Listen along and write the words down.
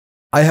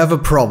I have a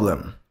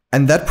problem,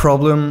 and that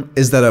problem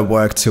is that I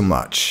work too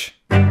much.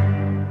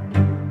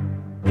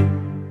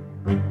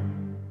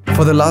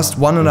 For the last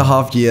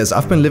 1.5 years,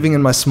 I've been living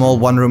in my small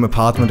one-room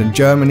apartment in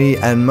Germany,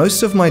 and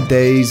most of my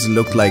days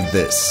look like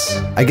this.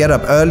 I get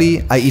up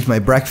early, I eat my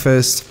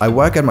breakfast, I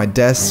work at my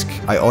desk,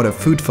 I order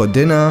food for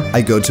dinner,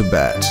 I go to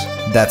bed.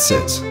 That's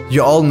it.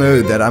 You all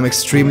know that I'm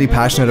extremely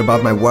passionate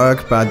about my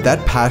work, but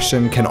that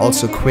passion can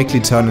also quickly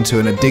turn into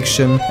an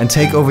addiction and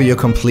take over your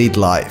complete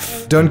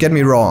life. Don't get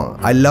me wrong,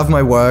 I love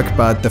my work,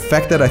 but the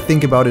fact that I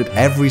think about it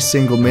every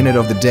single minute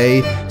of the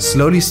day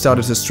slowly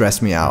started to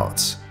stress me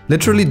out.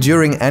 Literally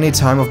during any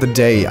time of the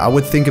day, I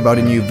would think about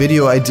a new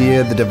video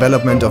idea, the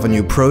development of a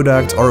new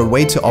product, or a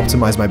way to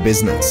optimize my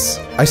business.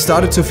 I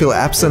started to feel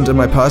absent in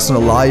my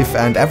personal life,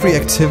 and every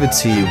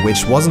activity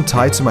which wasn't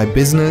tied to my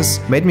business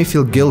made me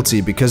feel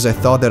guilty because I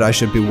thought that I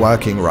should be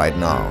working right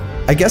now.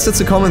 I guess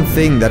it's a common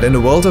thing that in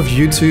the world of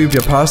YouTube,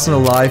 your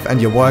personal life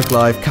and your work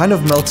life kind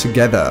of melt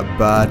together,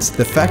 but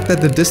the fact that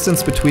the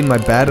distance between my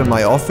bed and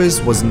my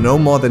office was no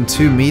more than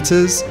 2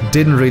 meters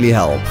didn't really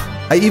help.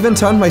 I even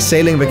turned my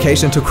sailing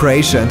vacation to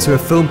Croatia into a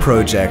film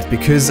project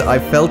because I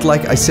felt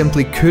like I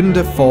simply couldn't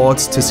afford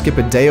to skip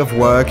a day of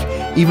work,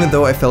 even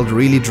though I felt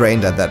really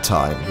drained at that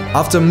time.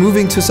 After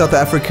moving to South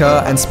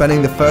Africa and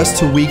spending the first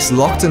 2 weeks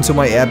locked into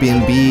my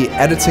Airbnb,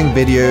 editing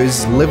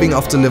videos, living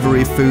off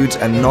delivery food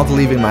and not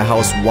leaving my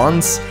house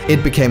once,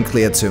 it became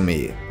clear to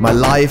me. My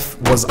life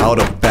was out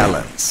of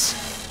balance.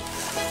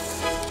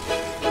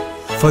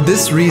 For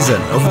this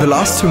reason, over the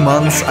last 2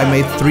 months, I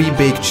made 3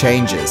 big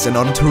changes in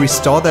order to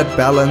restore that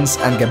balance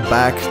and get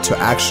back to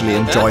actually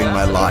enjoying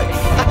my life.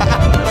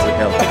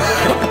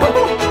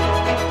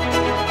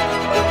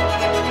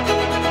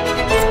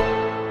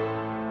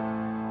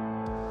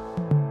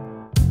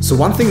 So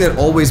one thing that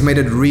always made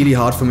it really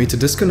hard for me to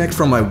disconnect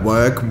from my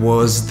work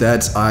was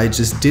that I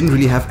just didn't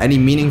really have any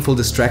meaningful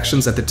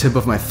distractions at the tip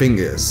of my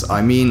fingers.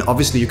 I mean,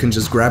 obviously you can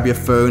just grab your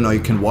phone or you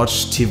can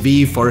watch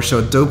TV for a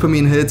short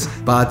dopamine hit,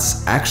 but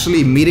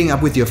actually meeting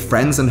up with your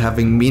friends and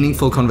having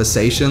meaningful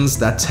conversations,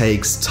 that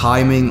takes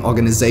timing,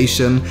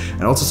 organization,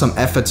 and also some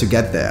effort to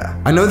get there.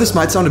 I know this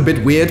might sound a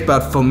bit weird,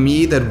 but for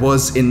me that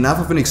was enough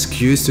of an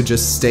excuse to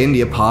just stay in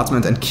the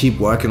apartment and keep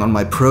working on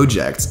my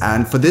projects.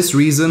 And for this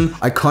reason,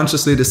 I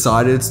consciously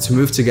decided to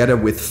move together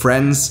with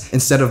friends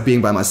instead of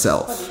being by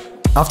myself.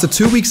 After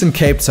 2 weeks in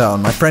Cape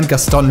Town, my friend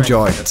Gaston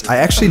joined. I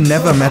actually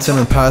never met him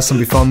in person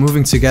before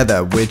moving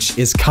together, which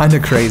is kinda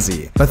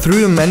crazy. But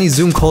through the many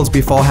Zoom calls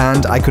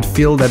beforehand, I could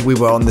feel that we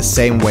were on the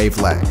same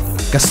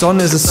wavelength.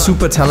 Gaston is a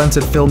super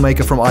talented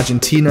filmmaker from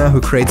Argentina who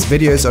creates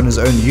videos on his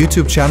own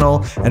YouTube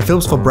channel and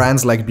films for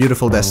brands like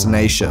Beautiful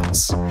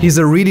Destinations. He's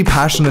a really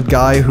passionate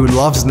guy who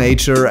loves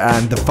nature,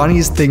 and the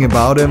funniest thing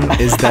about him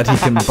is that he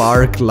can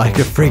bark like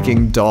a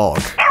freaking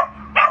dog.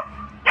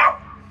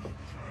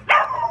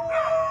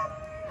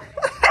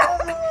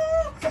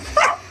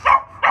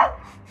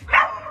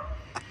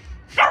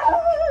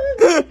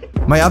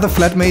 My other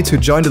flatmate who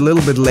joined a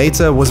little bit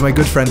later was my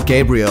good friend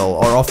Gabriel,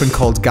 or often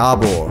called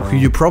Gabo, who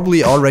you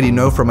probably already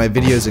know from my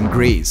videos in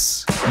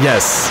Greece.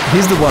 Yes,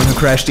 he's the one who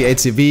crashed the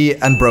ATV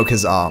and broke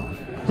his arm.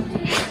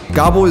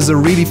 Gabo is a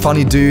really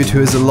funny dude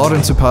who is a lot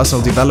into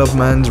personal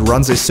development,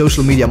 runs a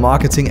social media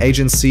marketing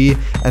agency,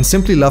 and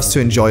simply loves to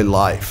enjoy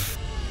life.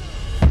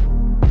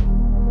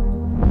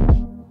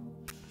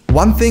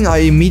 One thing I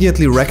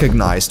immediately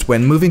recognized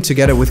when moving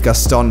together with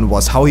Gaston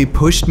was how he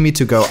pushed me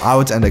to go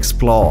out and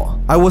explore.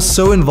 I was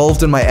so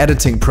involved in my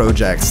editing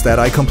projects that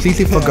I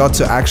completely forgot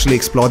to actually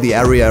explore the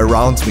area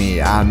around me,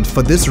 and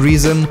for this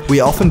reason,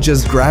 we often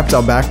just grabbed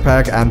our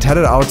backpack and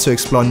headed out to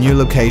explore new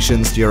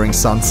locations during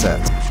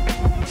sunset.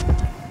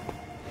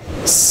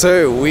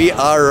 So we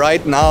are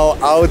right now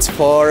out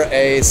for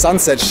a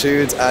sunset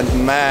shoot,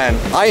 and man,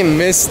 I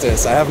miss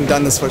this. I haven't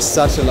done this for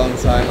such a long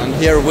time. I'm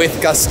here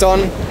with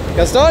Gaston.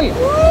 Gaston!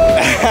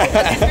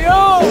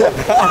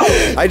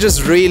 I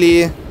just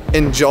really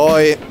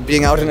enjoy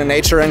being out in the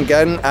nature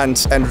again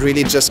and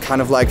really just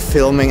kind of like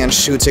filming and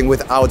shooting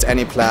without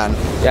any plan.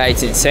 Yeah,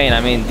 it's insane.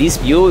 I mean, this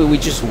view, we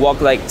just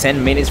walk like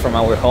 10 minutes from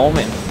our home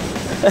and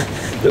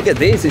look at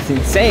this, it's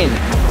insane.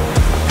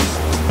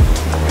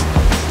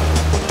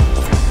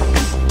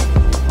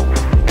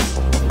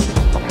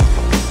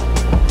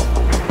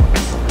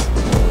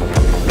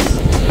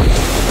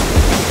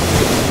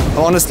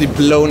 Honestly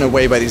blown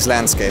away by these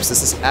landscapes.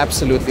 This is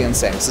absolutely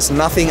insane. This is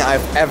nothing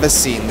I've ever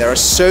seen. There are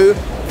so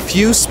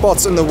few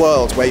spots in the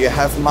world where you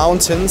have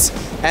mountains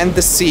and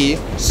the sea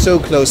so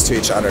close to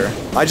each other.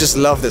 I just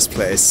love this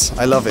place.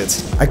 I love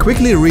it. I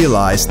quickly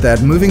realized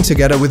that moving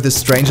together with this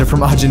stranger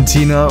from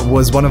Argentina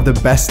was one of the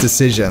best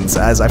decisions,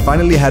 as I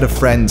finally had a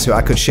friend who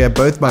I could share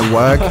both my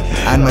work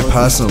and my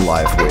personal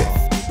life with.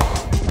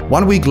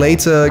 1 week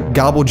later,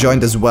 Gabo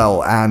joined as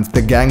well, and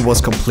the gang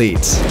was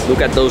complete. Look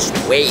at those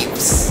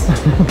waves.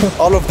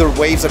 All of the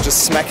waves are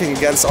just smacking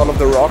against all of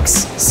the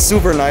rocks.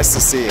 Super nice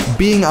to see.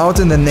 Being out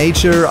in the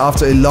nature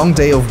after a long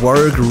day of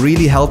work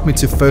really helped me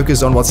to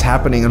focus on what's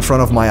happening in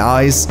front of my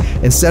eyes,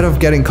 instead of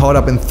getting caught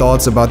up in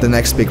thoughts about the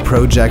next big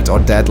project or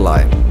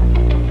deadline.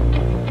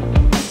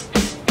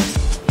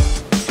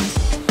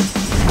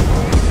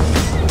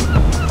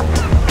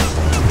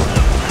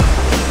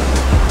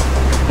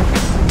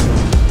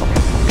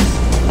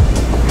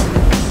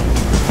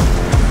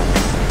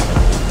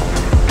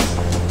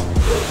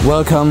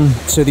 Welcome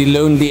to the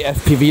lonely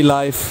FPV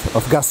life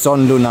of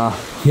Gaston Luna.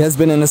 He has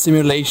been in a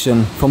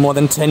simulation for more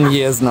than 10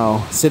 years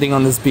now, sitting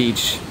on this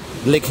beach,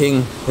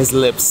 licking his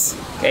lips.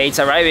 Okay, it's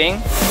arriving.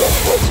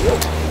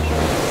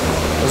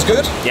 It was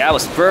good? Yeah, it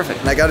was perfect.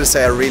 And I gotta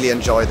say, I really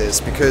enjoy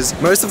this because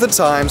most of the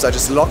times I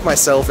just lock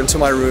myself into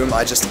my room,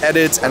 I just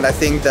edit, and I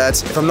think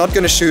that if I'm not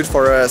gonna shoot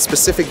for a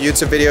specific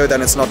YouTube video, then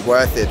it's not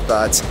worth it.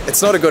 But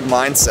it's not a good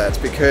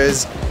mindset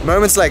because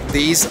moments like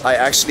these, I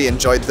actually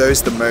enjoyed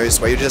those the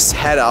most, where you just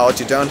head out,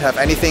 you don't have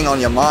anything on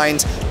your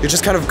mind, you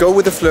just kind of go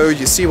with the flow,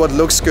 you see what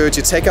looks good,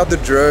 you take out the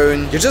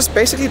drone, you just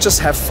basically just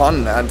have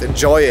fun and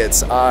enjoy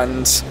it.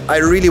 And I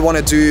really want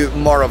to do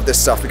more of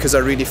this stuff because I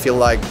really feel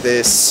like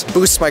this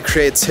boosts my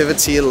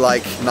creativity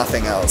like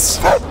nothing else.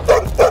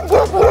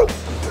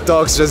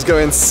 Dogs just go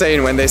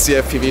insane when they see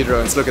FPV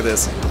drones. Look at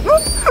this.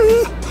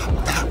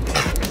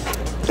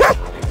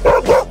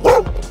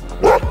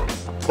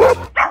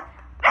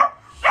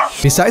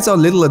 Besides our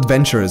little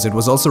adventures, it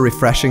was also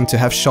refreshing to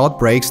have short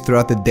breaks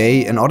throughout the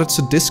day in order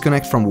to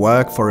disconnect from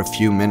work for a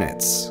few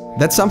minutes.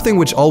 That's something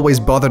which always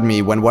bothered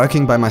me when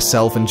working by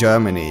myself in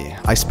Germany.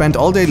 I spent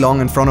all day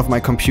long in front of my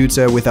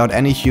computer without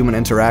any human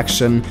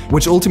interaction,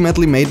 which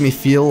ultimately made me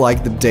feel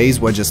like the days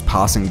were just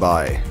passing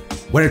by.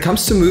 When it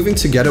comes to moving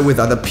together with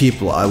other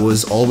people, I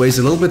was always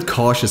a little bit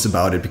cautious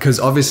about it because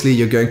obviously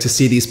you're going to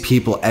see these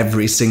people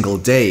every single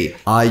day.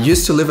 I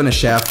used to live in a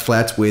shared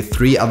flat with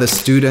 3 other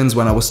students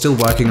when I was still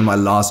working in my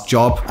last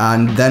job,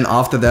 and then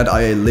after that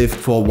I lived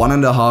for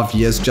 1.5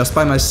 years just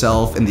by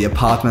myself in the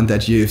apartment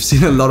that you've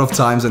seen a lot of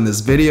times in this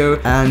video.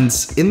 And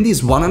in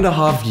these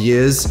 1.5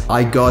 years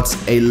I got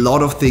a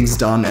lot of things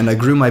done and I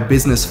grew my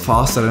business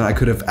faster than I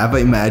could have ever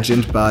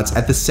imagined, but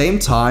at the same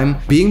time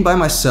being by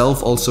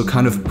myself also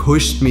kind of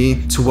pushed me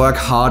to work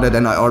harder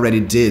than I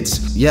already did.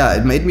 Yeah,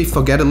 it made me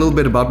forget a little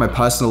bit about my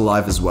personal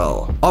life as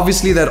well.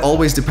 Obviously that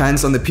always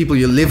depends on the people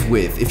you live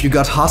with. If you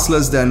got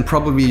hustlers, then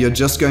probably you're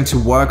just going to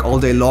work all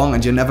day long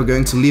and you're never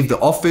going to leave the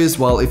office,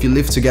 while if you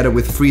live together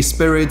with free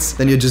spirits,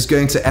 then you're just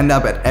going to end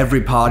up at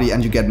every party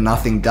and you get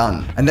nothing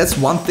done. And that's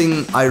one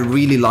thing I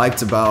really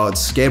liked about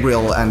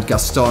Gabriel and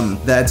Gaston,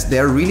 that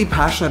they're really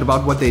passionate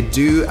about what they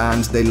do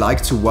and they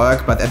like to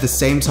work, but at the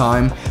same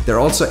time they're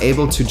also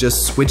able to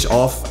just switch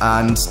off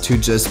and to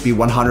just be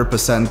 100%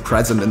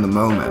 present in the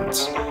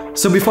moment.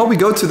 So before we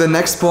go to the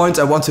next point,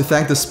 I want to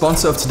thank the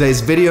sponsor of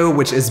today's video,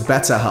 which is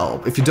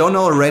BetterHelp. If you don't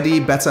know already,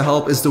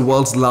 BetterHelp is the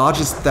world's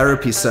largest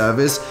therapy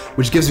service,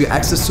 which gives you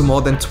access to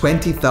more than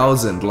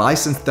 20,000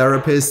 licensed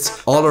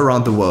therapists all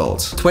around the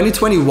world.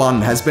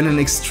 2021 has been an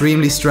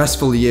extremely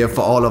stressful year for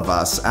all of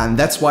us, and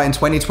that's why in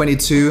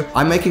 2022,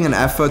 I'm making an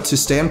effort to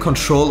stay in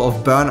control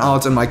of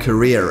burnout in my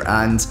career.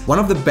 And one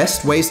of the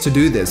best ways to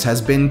do this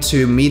has been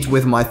to meet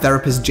with my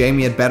therapist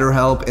Jamie at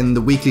BetterHelp in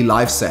the weekly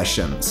live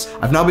sessions.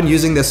 I've now been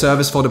using their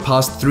service for the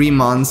past 3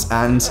 months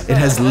and it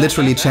has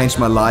literally changed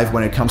my life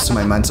when it comes to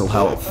my mental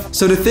health.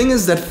 So the thing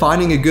is that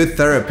finding a good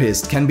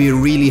therapist can be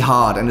really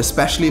hard, and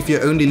especially if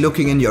you're only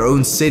looking in your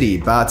own city,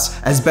 but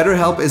as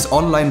BetterHelp is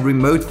online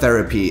remote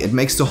therapy, it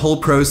makes the whole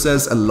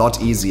process a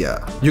lot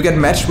easier. You get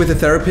matched with a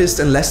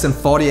therapist in less than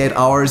 48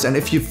 hours, and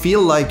if you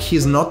feel like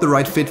he's not the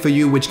right fit for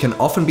you, which can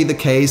often be the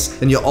case,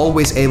 then you're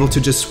always able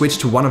to just switch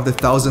to one of the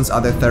thousands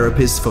other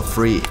therapists for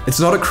free. It's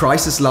not a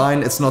crisis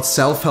line, it's not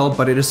self-help,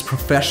 but it is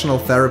professional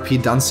therapy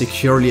done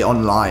securely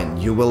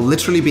online. You will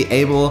literally be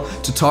able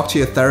to talk to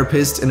your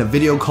therapist in a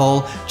video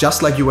call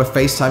just like you were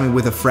FaceTiming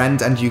with a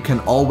friend, and you can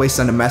always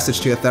send a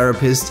message to your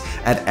therapist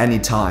at any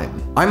time.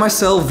 I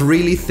myself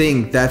really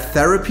think that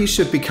therapy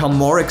should become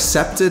more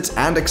accepted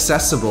and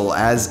accessible,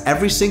 as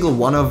every single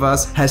one of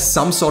us has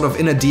some sort of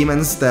inner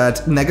demons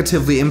that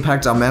negatively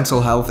impact our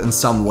mental health in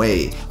some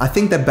way. I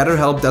think that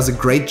BetterHelp does a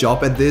great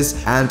job at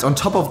this, and on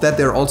top of that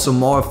they're also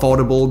more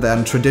affordable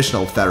than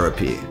traditional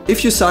therapy.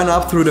 If you sign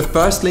up through the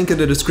first link in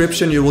the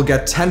description, you will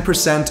get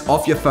 10%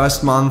 off your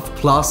first month,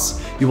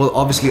 plus you will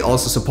obviously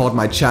also support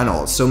my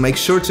channel. So make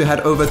sure to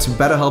head over to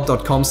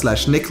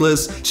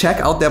betterhelp.com/Nicholas,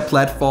 check out their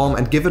platform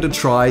and give it a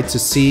try to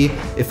see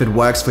if it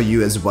works for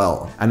you as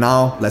well. And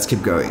now let's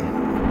keep going.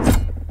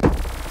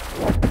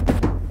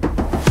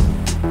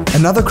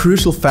 Another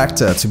crucial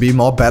factor to be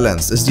more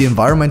balanced is the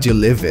environment you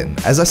live in.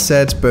 As I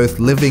said, both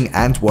living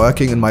and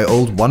working in my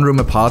old one-room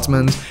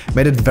apartment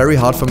made it very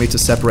hard for me to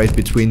separate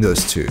between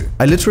those two.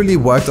 I literally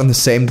worked on the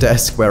same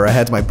desk where I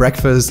had my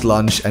breakfast,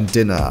 lunch and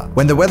dinner.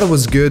 When the weather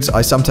was good,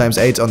 I sometimes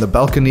ate on the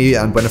balcony,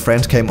 and when a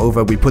friend came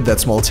over, we put that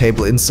small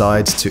table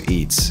inside to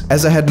eat.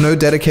 As I had no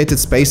dedicated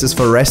spaces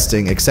for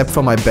resting except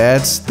for my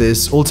bed,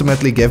 this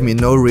ultimately gave me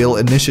no real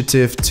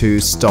initiative to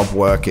stop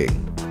working.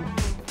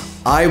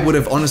 I would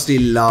have honestly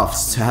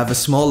loved to have a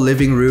small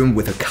living room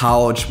with a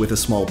couch, with a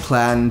small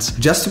plant,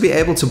 just to be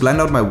able to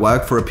blend out my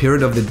work for a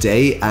period of the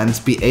day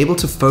and be able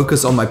to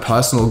focus on my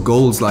personal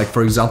goals, like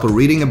for example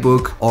reading a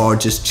book or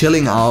just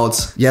chilling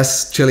out.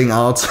 Yes, chilling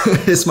out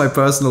is my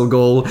personal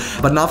goal.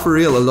 But now for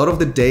real, a lot of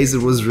the days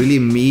it was really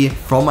me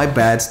from my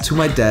bed to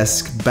my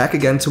desk, back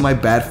again to my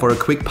bed for a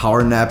quick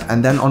power nap,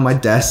 and then on my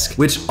desk,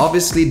 which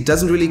obviously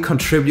doesn't really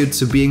contribute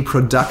to being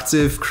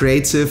productive,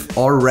 creative,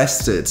 or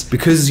rested,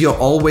 because you're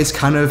always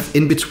kind of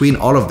in between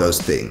all of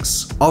those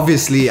things.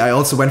 Obviously, I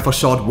also went for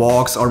short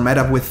walks or met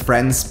up with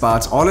friends,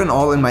 but all in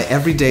all, in my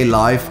everyday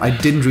life, I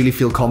didn't really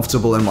feel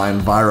comfortable in my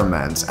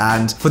environment.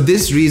 And for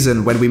this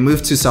reason, when we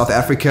moved to South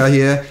Africa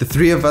here, the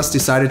three of us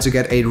decided to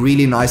get a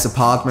really nice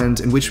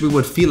apartment in which we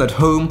would feel at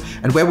home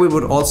and where we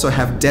would also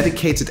have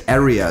dedicated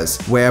areas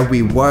where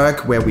we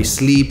work, where we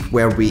sleep,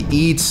 where we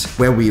eat,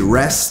 where we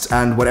rest,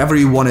 and whatever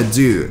you want to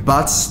do.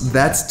 But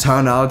that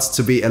turned out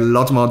to be a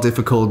lot more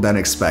difficult than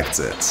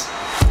expected.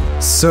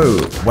 So,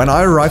 when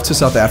I arrived to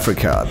South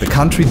Africa, the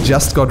country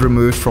just got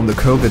removed from the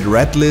COVID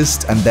red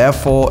list and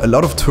therefore a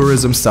lot of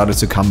tourism started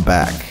to come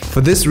back.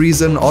 For this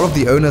reason, all of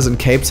the owners in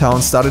Cape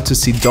Town started to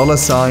see dollar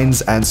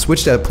signs and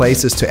switch their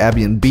places to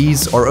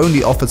Airbnbs or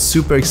only offered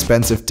super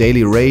expensive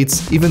daily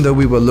rates, even though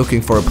we were looking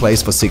for a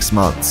place for 6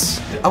 months.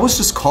 I was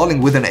just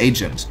calling with an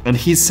agent and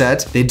he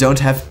said they don't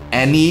have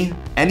any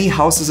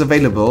houses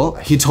available.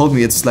 He told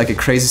me it's like a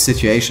crazy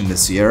situation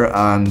this year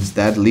and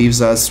that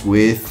leaves us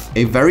with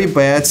a very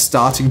bad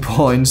starting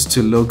point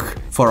to look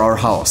for our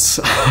house.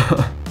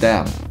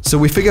 Damn. So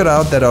we figured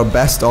out that our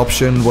best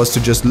option was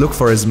to just look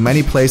for as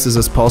many places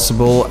as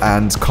possible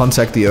and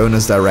contact the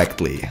owners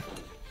directly.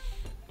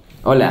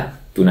 Hola,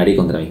 tu nariz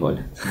contra mis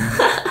bolas.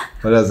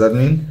 What does that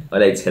mean?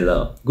 Hola, it's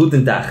hello.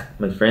 Guten Tag,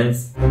 my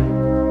friends.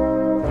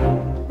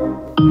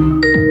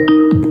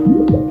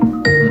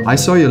 I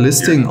saw your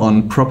listing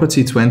on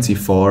Property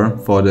 24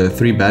 for the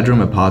 3-bedroom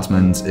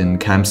apartment in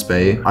Camps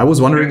Bay. I was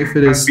wondering if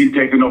it is... has been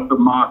taken off the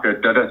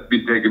market. That has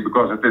been taken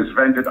because it is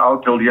rented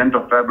out till the end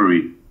of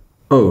February.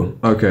 Oh,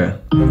 okay.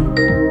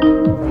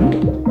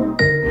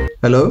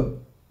 Hello?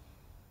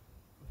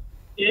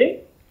 Yeah?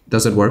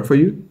 Does it work for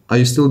you? Are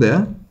you still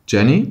there?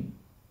 Jenny?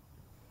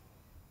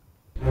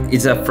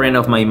 It's a friend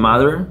of my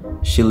mother.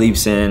 She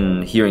lives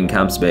here in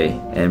Camps Bay,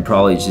 and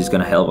probably she's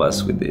gonna help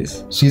us with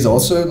this. She's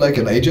also like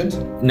an agent?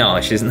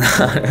 No, she's not,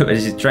 but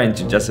she's trying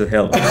to just to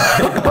help.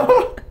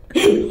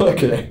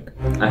 Okay.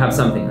 I have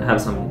something.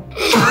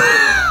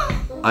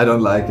 I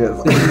don't like it.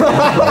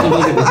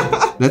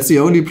 That's the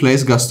only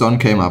place Gaston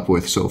came up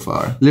with so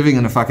far. Living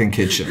in a fucking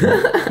kitchen.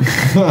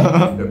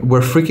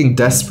 We're freaking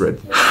desperate.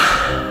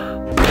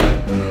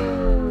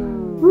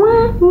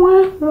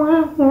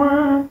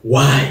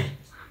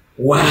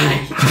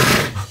 Why?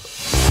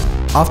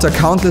 After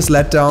countless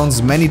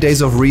letdowns, many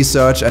days of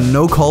research and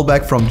no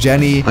callback from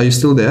Jenny... Are you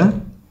still there?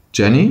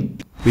 Jenny?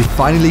 We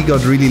finally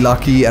got really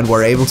lucky and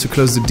were able to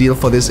close the deal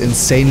for this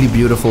insanely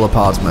beautiful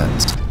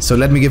apartment. So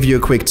let me give you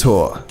a quick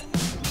tour.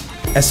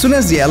 As soon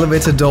as the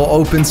elevator door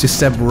opens, you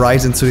step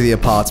right into the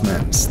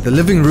apartment. The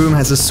living room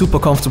has a super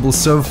comfortable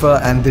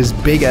sofa and this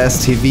big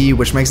ass TV,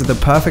 which makes it the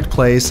perfect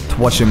place to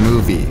watch a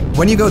movie.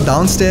 When you go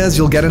downstairs,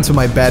 you'll get into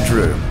my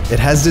bedroom. It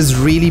has this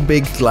really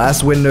big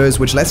glass windows,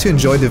 which lets you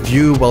enjoy the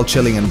view while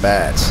chilling in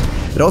bed.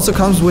 It also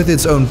comes with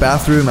its own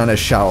bathroom and a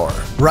shower.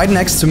 Right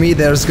next to me,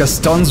 there's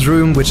Gaston's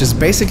room, which is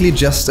basically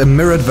just a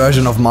mirrored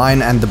version of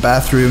mine, and the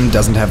bathroom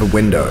doesn't have a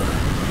window.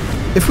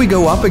 If we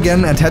go up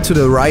again and head to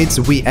the right,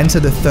 we enter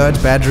the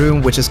 3rd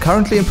bedroom, which is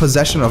currently in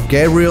possession of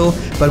Gabriel,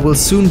 but will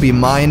soon be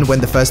mine when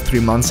the first 3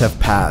 months have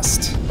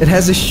passed. It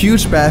has a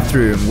huge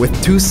bathroom with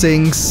 2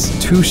 sinks,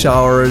 2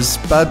 showers,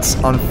 but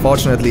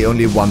unfortunately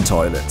only 1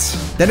 toilet.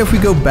 Then if we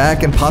go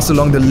back and pass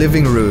along the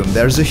living room,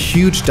 there's a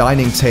huge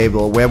dining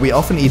table where we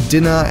often eat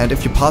dinner, and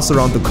if you pass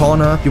around the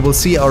corner, you will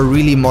see our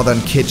really modern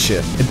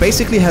kitchen. It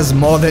basically has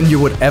more than you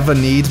would ever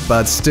need,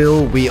 but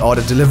still we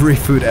order delivery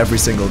food every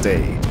single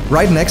day.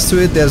 Right next to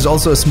it, there's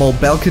also a small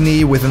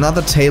balcony with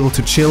another table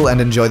to chill and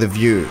enjoy the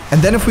view.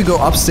 And then if we go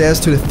upstairs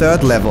to the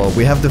 3rd level,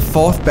 we have the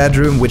 4th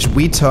bedroom, which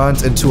we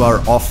turned into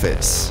our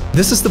office.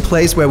 This is the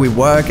place where we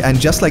work, and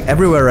just like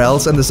everywhere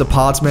else in this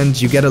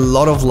apartment, you get a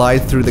lot of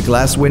light through the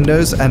glass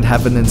windows and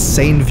have an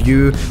insane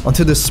view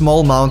onto the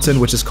small mountain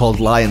which is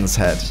called Lion's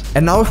Head.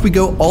 And now if we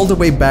go all the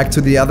way back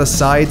to the other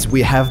side,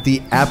 we have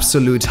the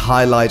absolute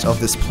highlight of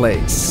this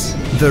place.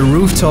 The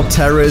rooftop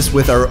terrace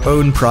with our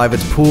own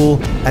private pool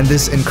and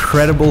this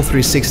incredible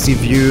 360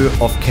 view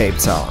of Cape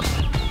Town.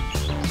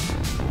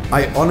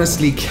 I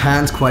honestly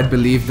can't quite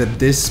believe that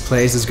this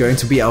place is going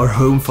to be our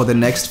home for the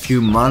next few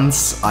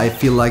months. I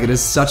feel like it is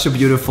such a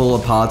beautiful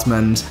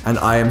apartment and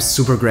I am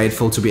super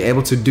grateful to be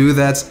able to do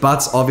that.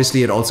 But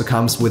obviously it also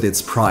comes with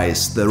its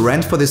price. The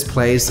rent for this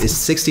place is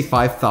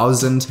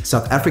 65,000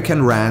 South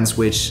African rands,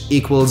 which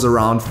equals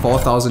around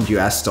 4,000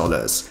 US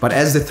dollars. But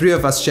as the 3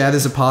 of us share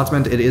this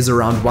apartment, it is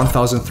around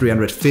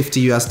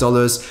 1,350 US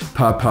dollars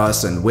per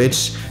person,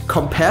 which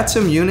compared to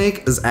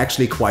Munich is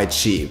actually quite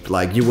cheap.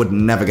 Like you would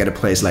never get a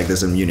place like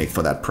this in Munich. Munich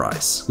for that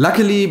price.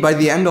 Luckily, by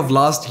the end of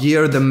last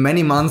year, the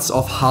many months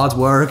of hard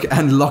work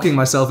and locking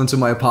myself into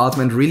my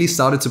apartment really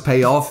started to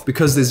pay off,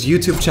 because this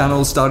YouTube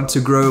channel started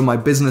to grow, my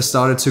business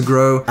started to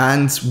grow,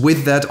 and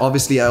with that,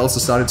 obviously, I also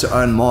started to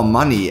earn more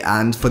money.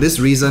 And for this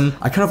reason,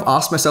 I kind of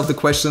asked myself the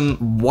question,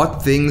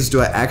 what things do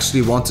I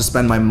actually want to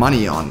spend my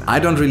money on? I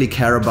don't really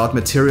care about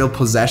material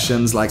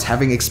possessions like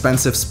having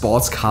expensive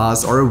sports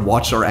cars or a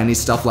watch or any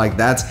stuff like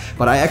that,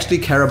 but I actually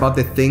care about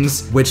the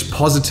things which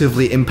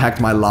positively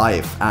impact my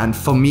life. And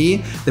for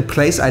me, the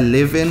place I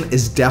live in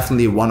is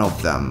definitely one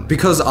of them.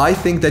 Because I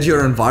think that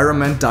your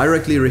environment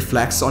directly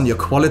reflects on your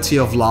quality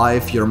of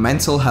life, your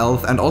mental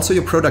health, and also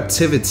your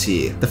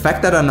productivity. The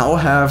fact that I now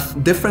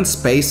have different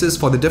spaces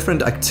for the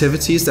different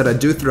activities that I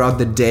do throughout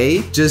the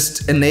day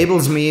just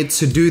enables me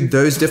to do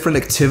those different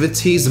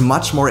activities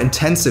much more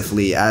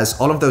intensively, as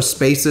all of those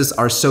spaces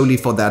are solely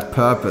for that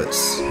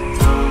purpose.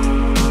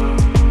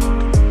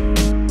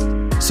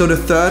 So the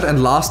third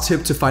and last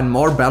tip to find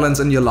more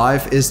balance in your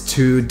life is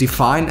to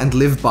define and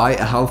live by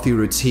a healthy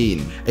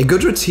routine. A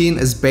good routine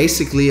is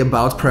basically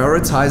about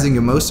prioritizing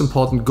your most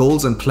important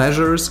goals and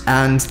pleasures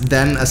and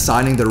then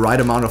assigning the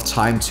right amount of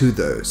time to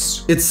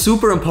those. It's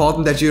super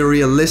important that you're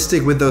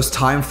realistic with those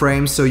time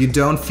frames so you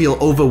don't feel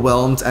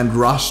overwhelmed and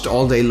rushed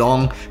all day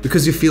long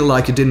because you feel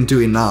like you didn't do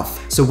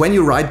enough. So when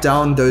you write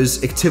down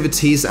those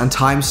activities and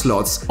time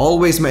slots,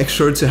 always make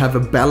sure to have a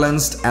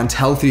balanced and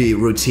healthy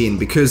routine,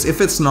 because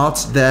if it's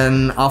not,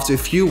 then after a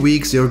few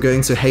weeks you're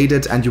going to hate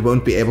it and you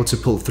won't be able to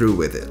pull through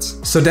with it.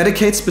 So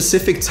dedicate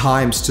specific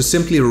times to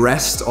simply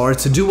rest or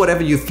to do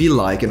whatever you feel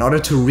like in order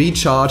to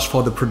recharge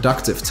for the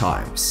productive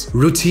times.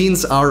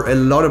 Routines are a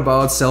lot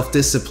about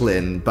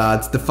self-discipline,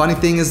 but the funny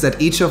thing is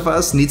that each of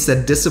us needs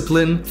that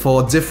discipline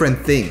for different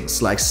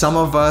things. Like some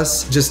of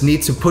us just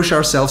need to push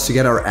ourselves to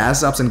get our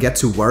ass ups and get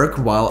to work,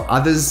 while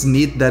others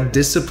need that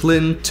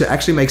discipline to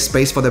actually make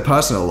space for their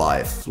personal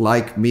life.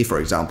 Like me, for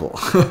example.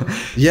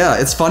 Yeah,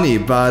 it's funny,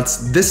 but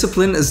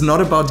discipline is not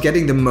about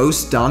getting the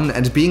most done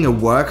and being a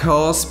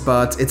workhorse,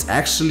 but it's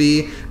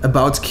actually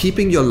about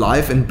keeping your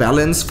life in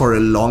balance for a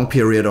long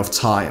period of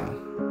time.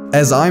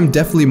 As I'm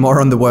definitely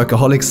more on the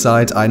workaholic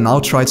side, I now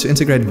try to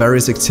integrate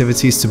various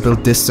activities to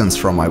build distance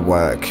from my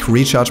work,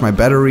 recharge my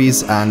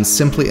batteries, and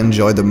simply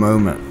enjoy the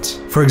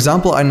moment. For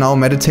example, I now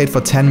meditate for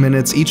 10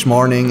 minutes each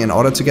morning in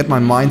order to get my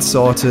mind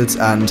sorted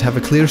and have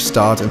a clear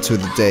start into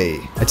the day.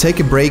 I take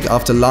a break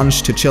after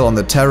lunch to chill on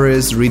the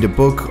terrace, read a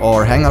book,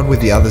 or hang out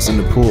with the others in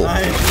the pool.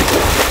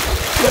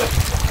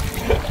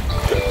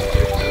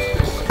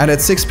 And at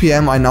 6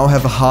 PM I now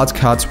have a hard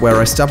cut where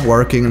I stop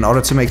working in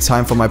order to make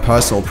time for my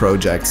personal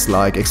projects,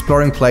 like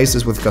exploring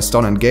places with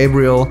Gaston and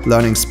Gabriel,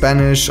 learning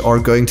Spanish, or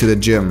going to the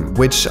gym,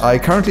 which I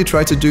currently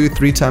try to do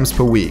 3 times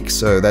per week,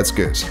 so that's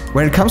good.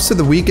 When it comes to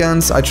the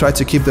weekends, I try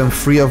to keep them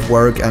free of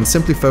work and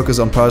simply focus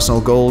on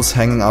personal goals,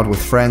 hanging out with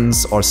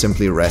friends, or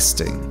simply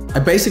resting. I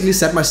basically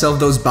set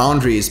myself those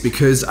boundaries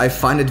because I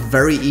find it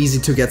very easy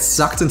to get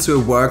sucked into a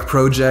work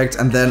project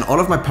and then all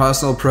of my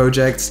personal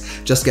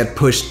projects just get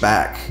pushed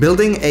back.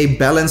 Building a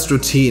balanced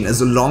routine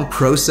is a long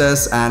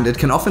process and it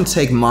can often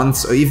take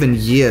months or even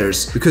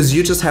years because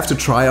you just have to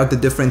try out the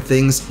different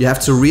things, you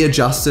have to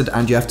readjust it,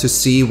 and you have to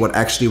see what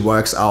actually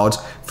works out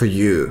for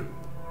you.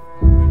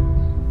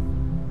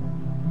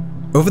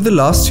 Over the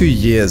last 2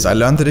 years, I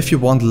learned that if you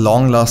want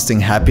long-lasting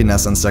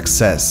happiness and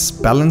success,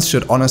 balance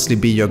should honestly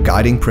be your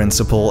guiding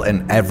principle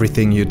in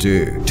everything you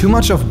do. Too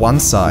much of one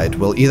side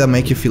will either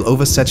make you feel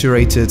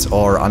oversaturated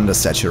or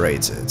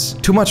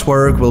undersaturated. Too much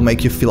work will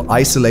make you feel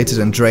isolated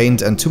and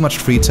drained, and too much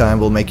free time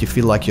will make you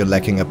feel like you're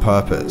lacking a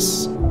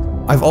purpose.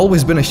 I've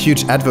always been a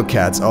huge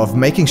advocate of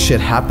making shit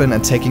happen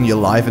and taking your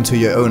life into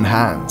your own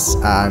hands,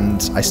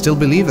 and I still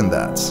believe in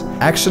that.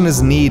 Action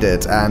is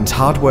needed and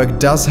hard work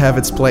does have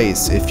its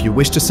place if you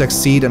wish to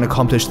succeed and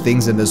accomplish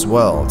things in this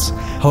world.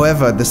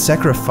 However, the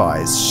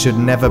sacrifice should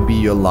never be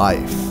your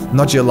life.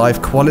 Not your life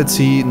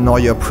quality, nor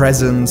your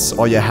presence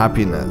or your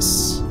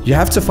happiness. You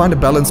have to find a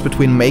balance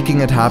between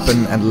making it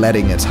happen and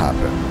letting it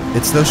happen.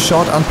 It's those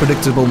short,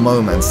 unpredictable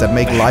moments that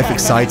make life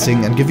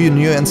exciting and give you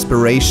new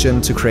inspiration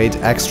to create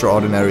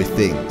extraordinary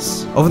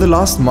things. Over the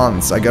last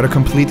months, I got a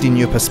completely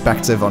new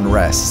perspective on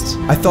rest.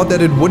 I thought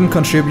that it wouldn't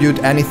contribute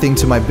anything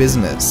to my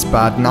business,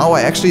 but now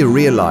I actually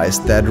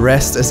realized that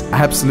rest is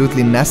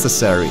absolutely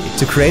necessary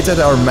to create at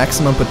our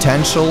maximum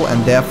potential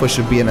and therefore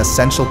should be an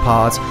essential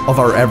part of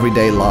our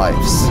everyday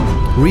lives.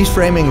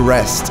 Reframing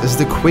rest is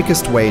the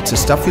quickest way to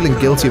stop feeling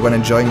guilty when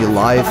enjoying your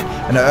life,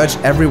 and I urge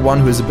everyone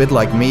who is a bit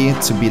like me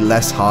to be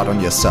less hard on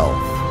yourself.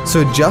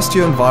 So adjust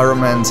your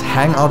environment,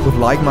 hang out with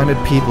like-minded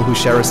people who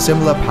share a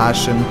similar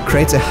passion,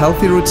 create a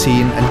healthy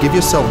routine, and give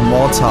yourself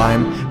more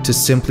time to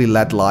simply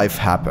let life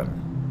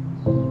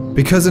happen.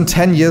 Because in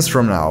 10 years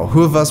from now,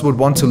 who of us would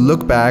want to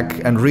look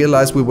back and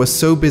realize we were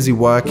so busy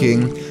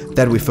working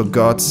that we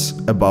forgot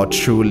about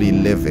truly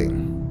living?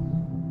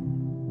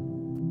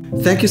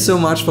 Thank you so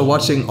much for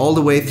watching all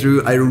the way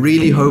through. I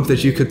really hope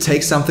that you could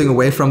take something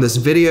away from this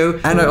video,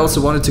 and I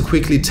also wanted to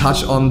quickly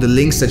touch on the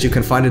links that you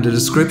can find in the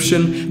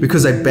description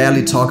because I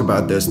barely talk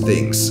about those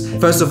things.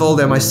 First of all,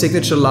 they're my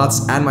signature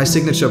LUTs and my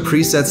signature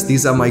presets.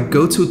 These are my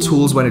go-to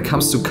tools when it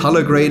comes to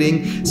color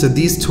grading, so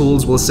these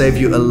tools will save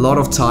you a lot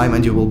of time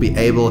and you will be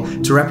able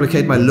to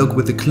replicate my look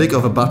with the click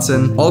of a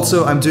button.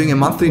 Also, I'm doing a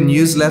monthly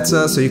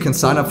newsletter, so you can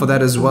sign up for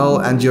that as well,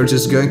 and you're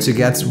just going to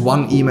get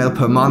one email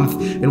per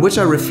month in which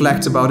I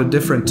reflect about a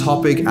different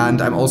topic,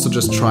 and I'm also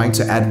just trying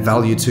to add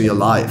value to your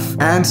life.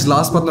 And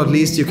last but not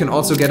least, you can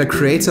also get a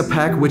creator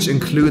pack which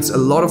includes a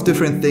lot of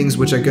different things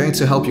which are going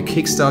to help you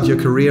kickstart your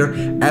career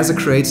as a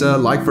creator,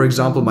 like for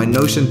example my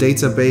Notion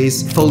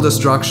database, folder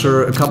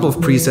structure, a couple of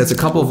presets, a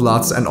couple of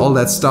LUTs and all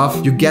that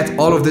stuff. You get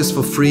all of this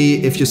for free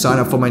if you sign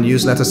up for my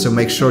newsletter, so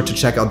make sure to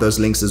check out those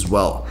links as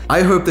well.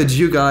 I hope that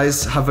you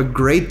guys have a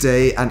great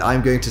day, and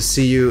I'm going to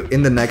see you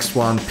in the next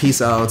one.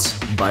 Peace out.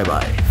 Bye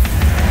bye.